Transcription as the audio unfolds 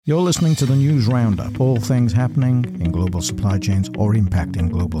You're listening to the News Roundup, all things happening in global supply chains or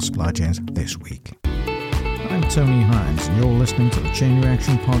impacting global supply chains this week. I'm Tony Hines, and you're listening to the Chain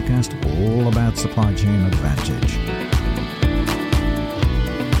Reaction Podcast, all about supply chain advantage.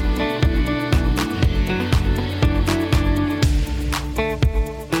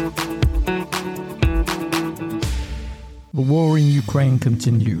 The war in Ukraine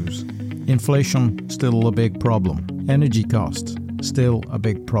continues. Inflation still a big problem. Energy costs still a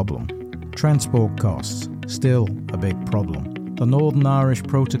big problem. Transport costs still a big problem. The Northern Irish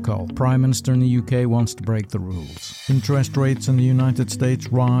Protocol. Prime Minister in the UK wants to break the rules. Interest rates in the United States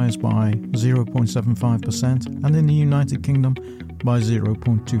rise by 0.75% and in the United Kingdom by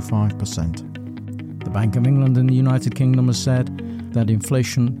 0.25%. The Bank of England in the United Kingdom has said that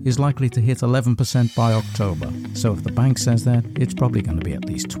inflation is likely to hit 11% by October. So if the bank says that, it's probably going to be at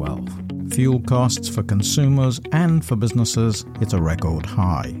least 12%. Fuel costs for consumers and for businesses hit a record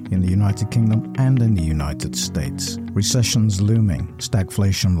high in the United Kingdom and in the United States. Recession's looming,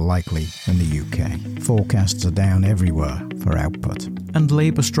 stagflation likely in the UK. Forecasts are down everywhere for output. And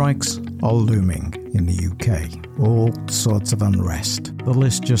labour strikes are looming in the UK. All sorts of unrest. The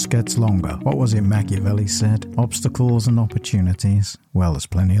list just gets longer. What was it Machiavelli said? Obstacles and opportunities. Well, there's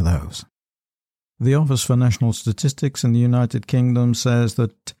plenty of those. The Office for National Statistics in the United Kingdom says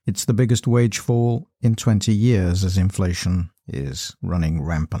that it's the biggest wage fall in 20 years as inflation is running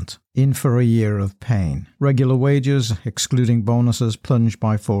rampant. In for a year of pain. Regular wages, excluding bonuses, plunged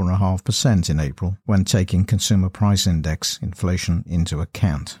by 4.5% in April when taking Consumer Price Index inflation into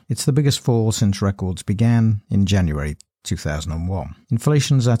account. It's the biggest fall since records began in January 2001.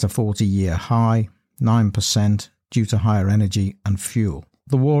 Inflation's at a 40-year high, 9%, due to higher energy and fuel.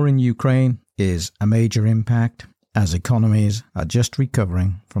 The war in Ukraine is a major impact as economies are just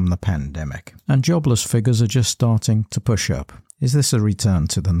recovering from the pandemic. And jobless figures are just starting to push up. Is this a return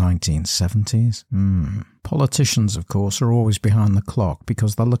to the 1970s? Politicians, of course, are always behind the clock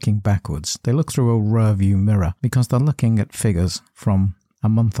because they're looking backwards. They look through a rearview mirror because they're looking at figures from a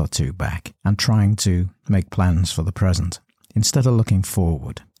month or two back and trying to make plans for the present instead of looking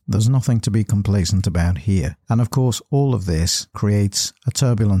forward. There's nothing to be complacent about here. And of course, all of this creates a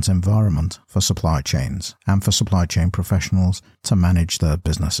turbulent environment for supply chains and for supply chain professionals to manage their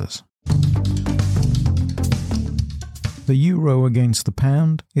businesses. The euro against the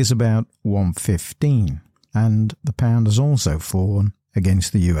pound is about 1.15, and the pound has also fallen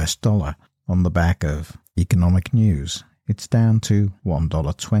against the US dollar on the back of economic news. It's down to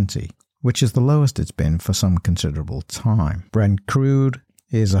 $1.20, which is the lowest it's been for some considerable time. Brent crude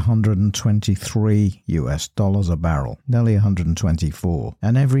is $123 a barrel, nearly 124.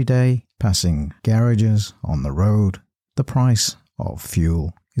 And every day, passing garages on the road, the price of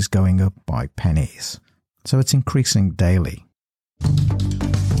fuel is going up by pennies. So it's increasing daily.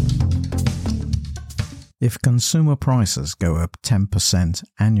 If consumer prices go up 10%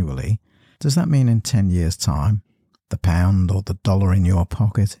 annually, does that mean in 10 years' time, the pound or the dollar in your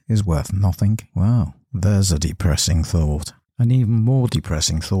pocket is worth nothing? Well, there's a depressing thought. An even more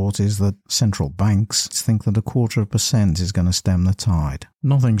depressing thought is that central banks think that 0.25% is going to stem the tide.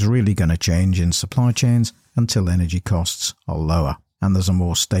 Nothing's really going to change in supply chains until energy costs are lower and there's a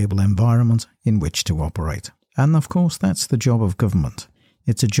more stable environment in which to operate. And of course, that's the job of government.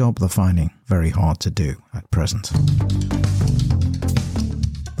 It's a job they're finding very hard to do at present.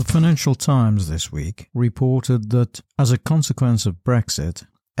 The Financial Times this week reported that as a consequence of Brexit,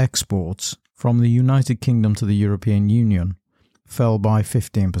 exports from the United Kingdom to the European Union fell by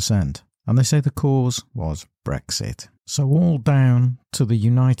 15%, and they say the cause was Brexit. So all down to the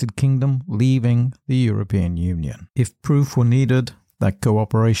United Kingdom leaving the European Union. If proof were needed that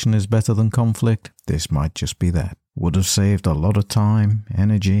cooperation is better than conflict, this might just be that. Would have saved a lot of time,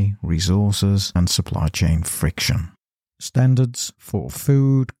 energy, resources, and supply chain friction. Standards for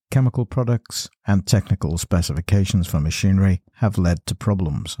food, chemical products, and technical specifications for machinery have led to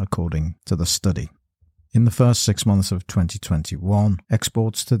problems, according to the study. In the first 6 months of 2021,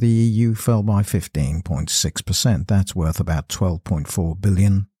 exports to the EU fell by 15.6%. That's worth about £12.4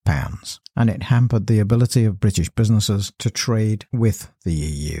 billion. And it hampered the ability of British businesses to trade with the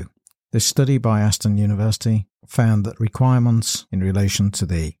EU. This study by Aston University found that requirements in relation to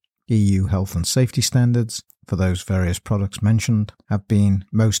the EU health and safety standards for those various products mentioned have been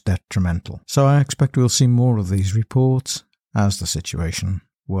most detrimental. So I expect we'll see more of these reports as the situation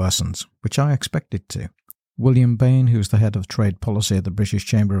worsens, which I expect it to. William Bain, who's the head of trade policy at the British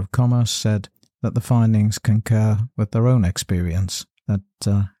Chamber of Commerce, said that the findings concur with their own experience, that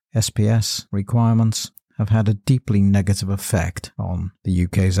SPS requirements have had a deeply negative effect on the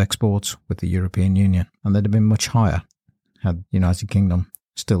UK's exports with the European Union, and they'd have been much higher had the United Kingdom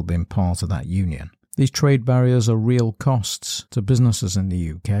still been part of that union. These trade barriers are real costs to businesses in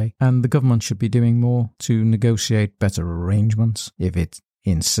the UK, and the government should be doing more to negotiate better arrangements if it's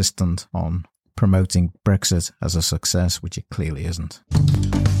insistent on promoting Brexit as a success, which it clearly isn't.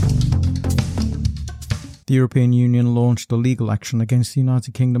 The European Union launched a legal action against the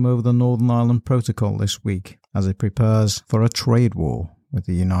United Kingdom over the Northern Ireland Protocol this week, as it prepares for a trade war with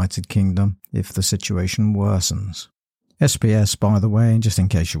the United Kingdom if the situation worsens. SPS, by the way, just in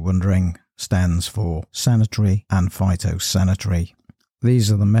case you're wondering, stands for Sanitary and Phytosanitary.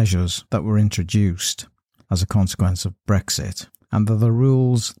 These are the measures that were introduced as a consequence of Brexit, and they're the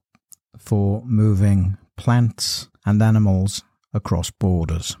rules for moving plants and animals across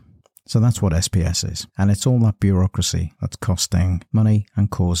borders. So that's what SPS is, and it's all that bureaucracy that's costing money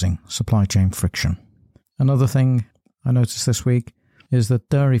and causing supply chain friction. Another thing I noticed this week is that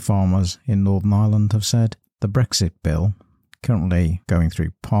dairy farmers in Northern Ireland have said the Brexit bill, currently going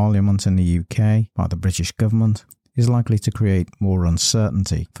through Parliament in the UK by the British government, is likely to create more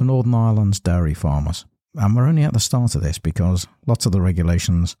uncertainty for Northern Ireland's dairy farmers. And we're only at the start of this because lots of the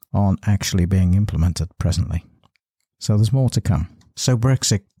regulations aren't actually being implemented presently. So there's more to come. So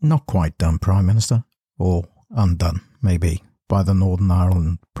Brexit, not quite done, Prime Minister, or undone, maybe, by the Northern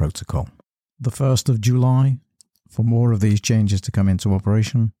Ireland Protocol. The 1st of July, for more of these changes to come into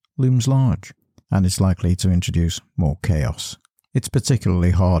operation, looms large, and it's likely to introduce more chaos. It's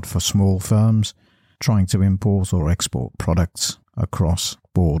particularly hard for small firms trying to import or export products across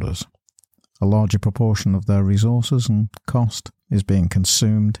borders. A larger proportion of their resources and cost is being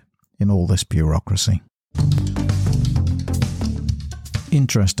consumed in all this bureaucracy.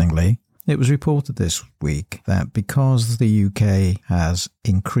 Interestingly, it was reported this week that because the UK has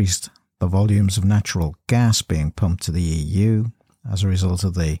increased the volumes of natural gas being pumped to the EU as a result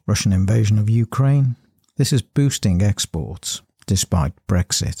of the Russian invasion of Ukraine, this is boosting exports despite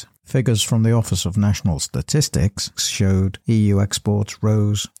Brexit. Figures from the Office of National Statistics showed EU exports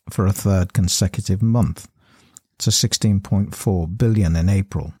rose for a third consecutive month to 16.4 billion in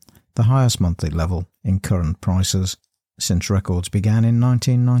April, the highest monthly level in current prices since records began in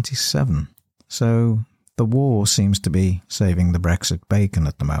 1997. So the war seems to be saving the Brexit bacon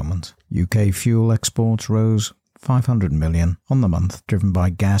at the moment. UK fuel exports rose 500 million on the month, driven by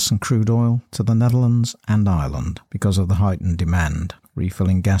gas and crude oil to the Netherlands and Ireland because of the heightened demand,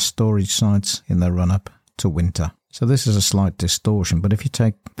 refilling gas storage sites in the run-up to winter. So this is a slight distortion, but if you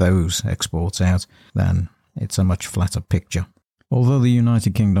take those exports out, then it's a much flatter picture. Although the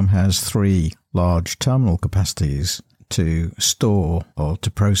United Kingdom has 3 large terminal capacities to store or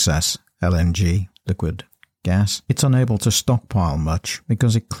to process LNG, liquid gas, it's unable to stockpile much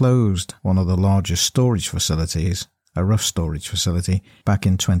because it closed one of the largest storage facilities, a Rough storage facility, back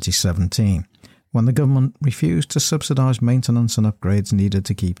in 2017, when the government refused to subsidise maintenance and upgrades needed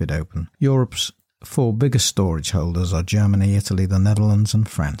to keep it open. Europe's 4 biggest storage holders are Germany, Italy, the Netherlands and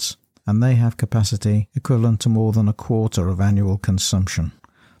France, and they have capacity equivalent to more than a quarter of annual consumption,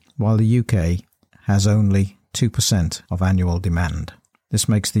 while the UK has only 2% of annual demand. This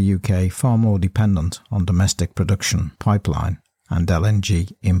makes the UK far more dependent on domestic production, pipeline and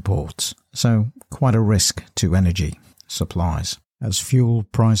LNG imports, so quite a risk to energy supplies. As fuel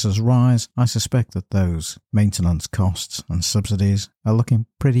prices rise, I suspect that those maintenance costs and subsidies are looking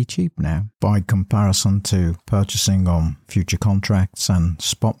pretty cheap now by comparison to purchasing on future contracts and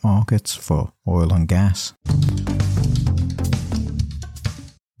spot markets for oil and gas.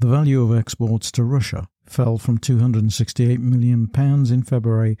 The value of exports to Russia fell from £268 million in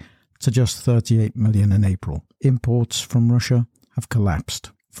February to just £38 million in April. Imports from Russia have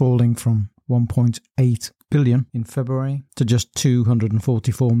collapsed, falling from £1.8 billion in February to just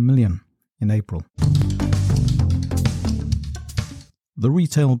 £244 million in April. The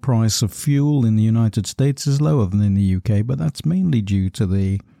retail price of fuel in the United States is lower than in the UK, but that's mainly due to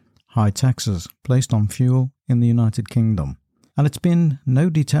the high taxes placed on fuel in the United Kingdom. And it's been no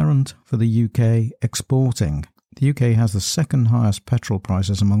deterrent for the UK exporting. The UK has the second highest petrol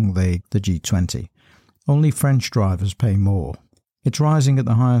prices among the G20. Only French drivers pay more. It's rising at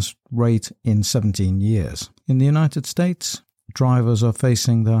the highest rate in 17 years. In the United States, drivers are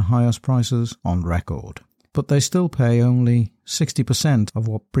facing their highest prices on record. But they still pay only 60% of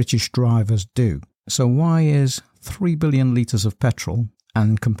what British drivers do. So why is 3 billion litres of petrol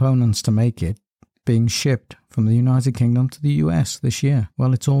and components to make it being shipped from the United Kingdom to the US this year?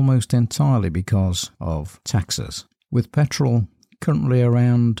 Well, it's almost entirely because of taxes. With petrol currently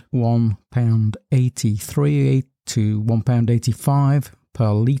around £1.83 to £1.85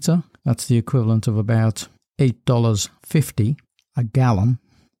 per litre, that's the equivalent of about $8.50 a gallon,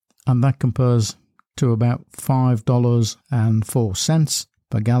 and that compares to about $5.04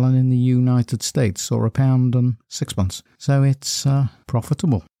 per gallon in the United States, or £1.06. So it's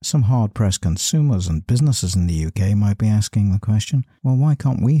profitable. Some hard-pressed consumers and businesses in the UK might be asking the question, well, why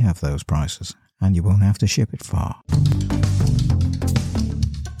can't we have those prices? And you won't have to ship it far.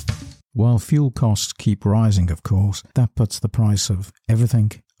 While fuel costs keep rising, of course, that puts the price of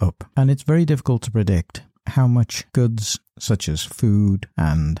everything up. And it's very difficult to predict how much goods such as food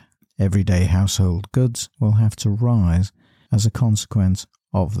and everyday household goods will have to rise as a consequence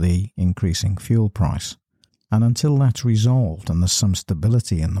of the increasing fuel price. And until that's resolved and there's some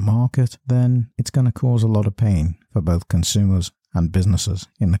stability in the market, then it's going to cause a lot of pain for both consumers and businesses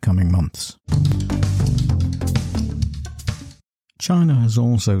in the coming months. China has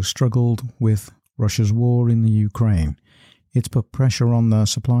also struggled with Russia's war in the Ukraine. It's put pressure on their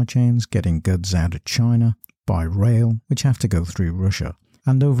supply chains, getting goods out of China by rail, which have to go through Russia.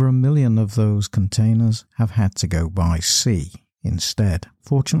 And over 1 million of those containers have had to go by sea instead.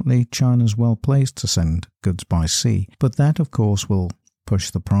 Fortunately, China's well placed to send goods by sea, but that of course will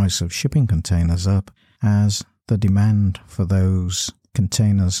push the price of shipping containers up as the demand for those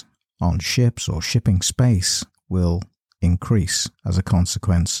containers on ships or shipping space will increase as a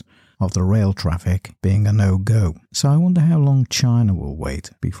consequence of the rail traffic being a no-go. So I wonder how long China will wait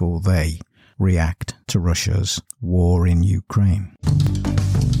before they react to Russia's war in Ukraine.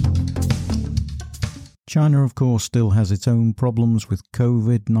 China, of course, still has its own problems with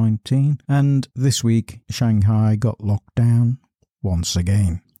COVID-19, and this week Shanghai got locked down once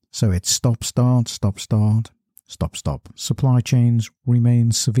again. So it's stop-start, stop-start, stop-stop. Supply chains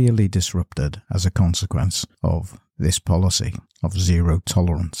remain severely disrupted as a consequence of this policy of zero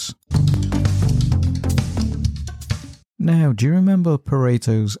tolerance. Now, do you remember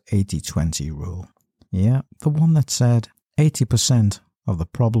Pareto's 80-20 rule? Yeah, the one that said 80% of the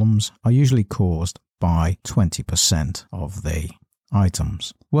problems are usually caused by 20% of the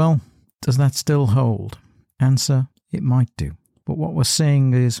items. Well, does that still hold? Answer, it might do. But what we're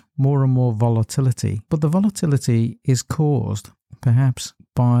seeing is more and more volatility. But the volatility is caused, perhaps,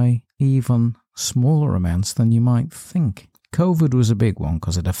 by even smaller amounts than you might think. COVID was a big one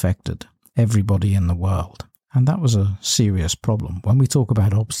because it affected everybody in the world. And that was a serious problem. When we talk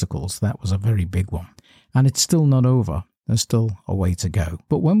about obstacles, that was a very big one. And it's still not over. There's still a way to go.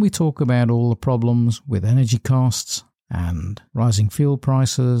 But when we talk about all the problems with energy costs and rising fuel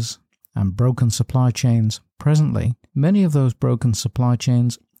prices and broken supply chains, presently, many of those broken supply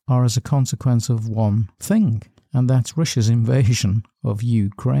chains are as a consequence of one thing, and that's Russia's invasion of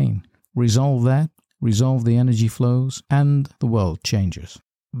Ukraine. Resolve that, resolve the energy flows, and the world changes.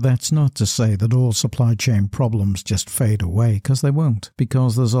 That's not to say that all supply chain problems just fade away, because they won't,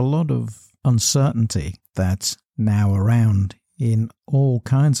 because there's a lot of uncertainty that's now around in all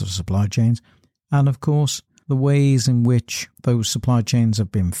kinds of supply chains. And of course, the ways in which those supply chains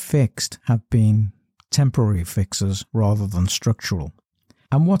have been fixed have been temporary fixes rather than structural.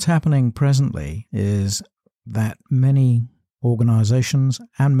 And what's happening presently is that many organizations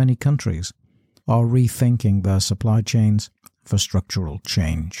and many countries are rethinking their supply chains for structural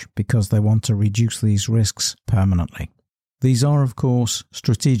change because they want to reduce these risks permanently. These are, of course,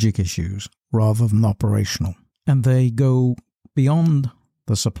 strategic issues rather than operational, and they go beyond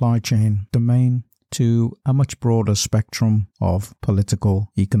the supply chain domain to a much broader spectrum of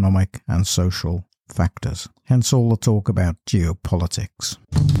political, economic, and social factors. Hence all the talk about geopolitics.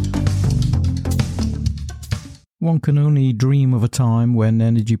 One can only dream of a time when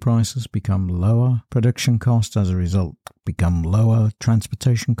energy prices become lower, production costs as a result become lower,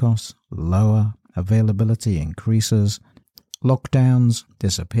 transportation costs lower, availability increases, lockdowns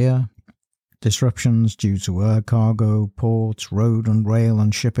disappear, disruptions due to air cargo, ports, road and rail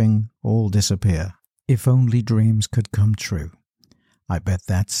and shipping all disappear. If only dreams could come true. I bet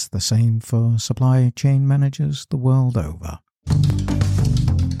that's the same for supply chain managers the world over.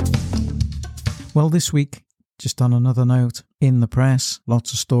 Well, this week, just on another note, in the press,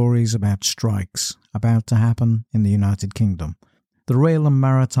 lots of stories about strikes about to happen in the United Kingdom. The Rail and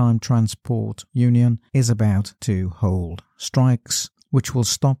Maritime Transport Union is about to hold strikes, which will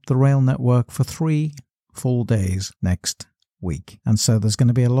stop the rail network for 3 full days next week. And so there's going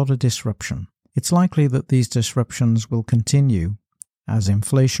to be a lot of disruption. It's likely that these disruptions will continue as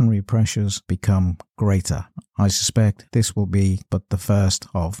inflationary pressures become greater. I suspect this will be but the first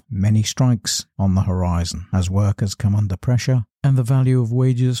of many strikes on the horizon as workers come under pressure and the value of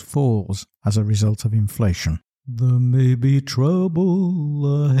wages falls as a result of inflation. There may be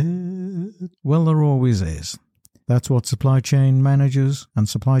trouble ahead. Well, there always is. That's what supply chain managers and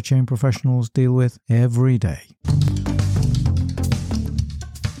supply chain professionals deal with every day.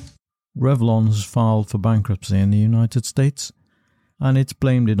 Revlon has filed for bankruptcy in the United States, and it's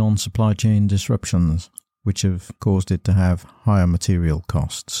blamed it on supply chain disruptions, which have caused it to have higher material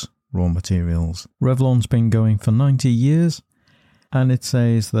costs, raw materials. Revlon's been going for 90 years, and it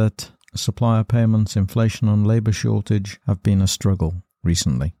says that supplier payments, inflation and labour shortage have been a struggle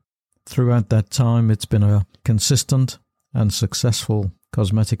recently. Throughout that time, it's been a consistent and successful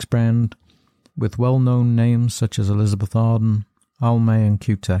cosmetics brand with well-known names such as Elizabeth Arden, Almay and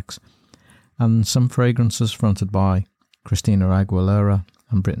Cutex, and some fragrances fronted by Christina Aguilera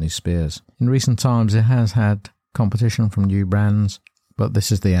and Britney Spears. In recent times, it has had competition from new brands, but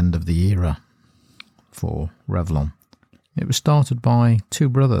this is the end of the era for Revlon. It was started by two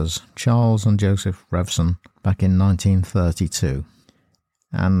brothers, Charles and Joseph Revson, back in 1932,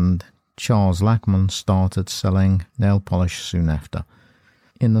 and Charles Lackman started selling nail polish soon after.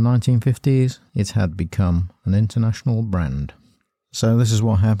 In the 1950s, it had become an international brand. So this is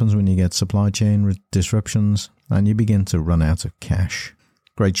what happens when you get supply chain disruptions and you begin to run out of cash.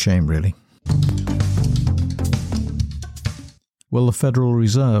 Great shame, really. Well, the Federal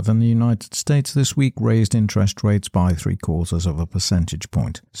Reserve in the United States this week raised interest rates by 0.75 percentage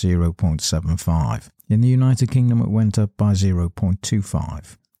point, 0.75. In the United Kingdom, it went up by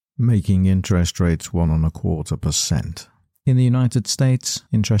 0.25, making interest rates 1.25%. In the United States,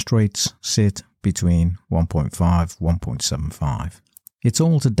 interest rates sit between 1.5 1.75. It's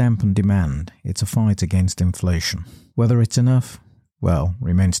all to dampen demand. It's a fight against inflation. Whether it's enough, well,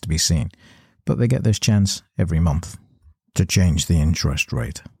 remains to be seen. But they get this chance every month to change the interest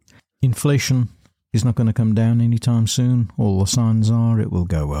rate. Inflation is not going to come down anytime soon. All the signs are it will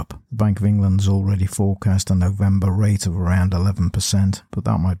go up. The Bank of England's already forecast a November rate of around 11%, but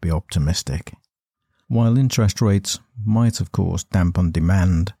that might be optimistic. While interest rates might, of course, dampen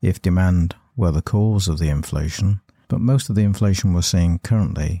demand if demand were the cause of the inflation, but most of the inflation we're seeing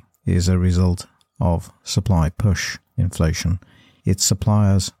currently is a result of supply push inflation. It's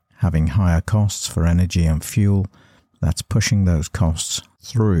suppliers having higher costs for energy and fuel that's pushing those costs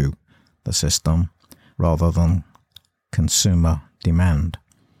through the system rather than consumer demand.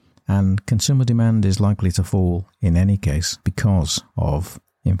 And consumer demand is likely to fall in any case because of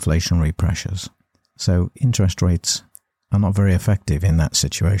inflationary pressures. So interest rates are not very effective in that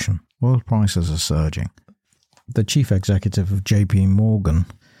situation. Oil prices are surging. The chief executive of JP Morgan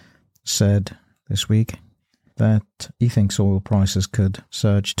said this week that he thinks oil prices could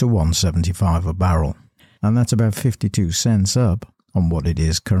surge to $175 a barrel. And that's about 52 cents up on what it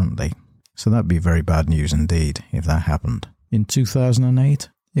is currently. So that'd be very bad news indeed if that happened. In 2008,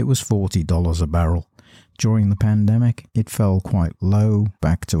 it was $40 a barrel. During the pandemic, it fell quite low,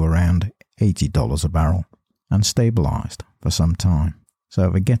 back to around $80 a barrel, and stabilised for some time. So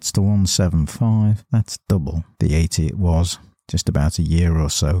if it gets to 175, that's double the 80 it was just about a year or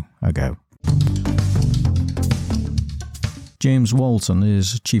so ago. James Walton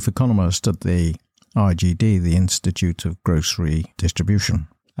is chief economist at the IGD, the Institute of Grocery Distribution.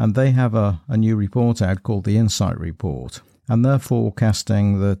 And they have a new report out called the Insight Report. And they're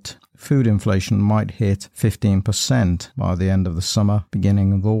forecasting that food inflation might hit 15% by the end of the summer,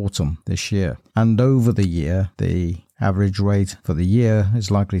 beginning of autumn this year. And over the year, the average rate for the year is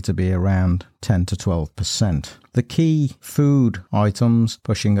likely to be around 10 to 12%. The key food items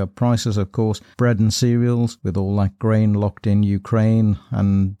pushing up prices, of course, bread and cereals, with all that grain locked in Ukraine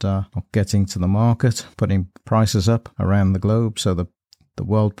and not getting to the market, putting prices up around the globe. So the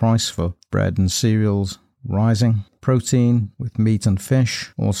world price for bread and cereals rising. Protein with meat and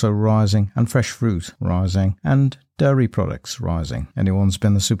fish also rising, and fresh fruit rising, and dairy products rising. Anyone who's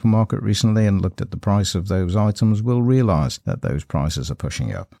been to the supermarket recently and looked at the price of those items will realise that those prices are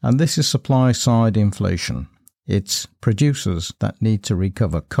pushing up. And this is supply-side inflation. It's producers that need to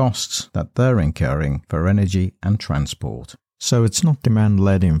recover costs that they're incurring for energy and transport. So it's not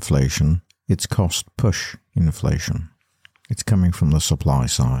demand-led inflation, it's cost-push inflation. It's coming from the supply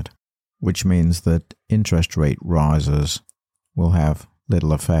side, which means that interest rate rises will have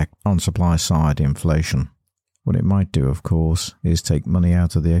little effect on supply-side inflation. What it might do, of course, is take money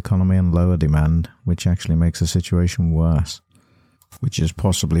out of the economy and lower demand, which actually makes the situation worse, which is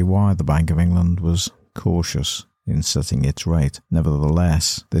possibly why the Bank of England was cautious in setting its rate.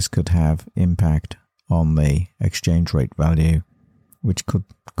 Nevertheless, this could have impact on the exchange rate value, which could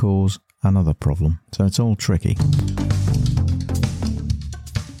cause another problem. So it's all tricky.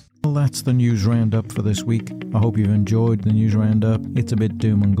 Well, that's the news roundup for this week. I hope you've enjoyed the news roundup. It's a bit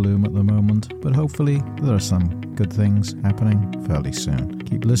doom and gloom at the moment, but hopefully there are some good things happening fairly soon.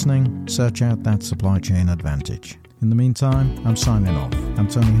 Keep listening, search out that supply chain advantage. In the meantime, I'm signing off. I'm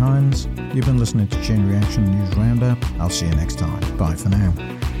Tony Hines. You've been listening to Chain Reaction News Roundup. I'll see you next time. Bye for now.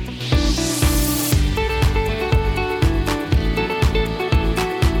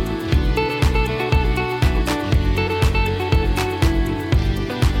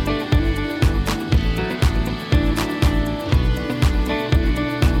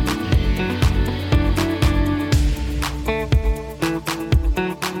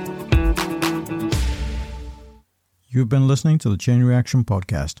 You've been listening to the Chain Reaction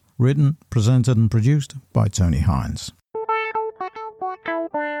Podcast, written, presented, and produced by Tony Hines.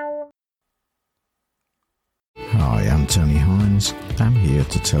 Hi, I'm Tony Hines. I'm here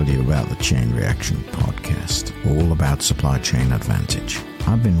to tell you about the Chain Reaction Podcast, all about supply chain advantage.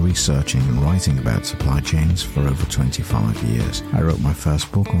 I've been researching and writing about supply chains for over 25 years. I wrote my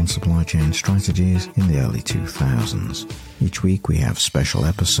first book on supply chain strategies in the early 2000s. Each week we have special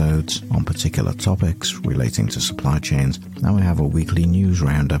episodes on particular topics relating to supply chains, and we have a weekly news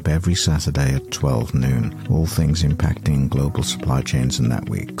roundup every Saturday at 12 noon, all things impacting global supply chains in that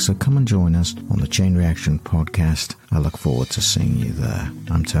week. So come and join us on the Chain Reaction Podcast. I look forward to seeing you there.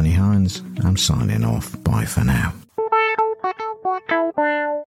 I'm Tony Hines. I'm signing off. Bye for now.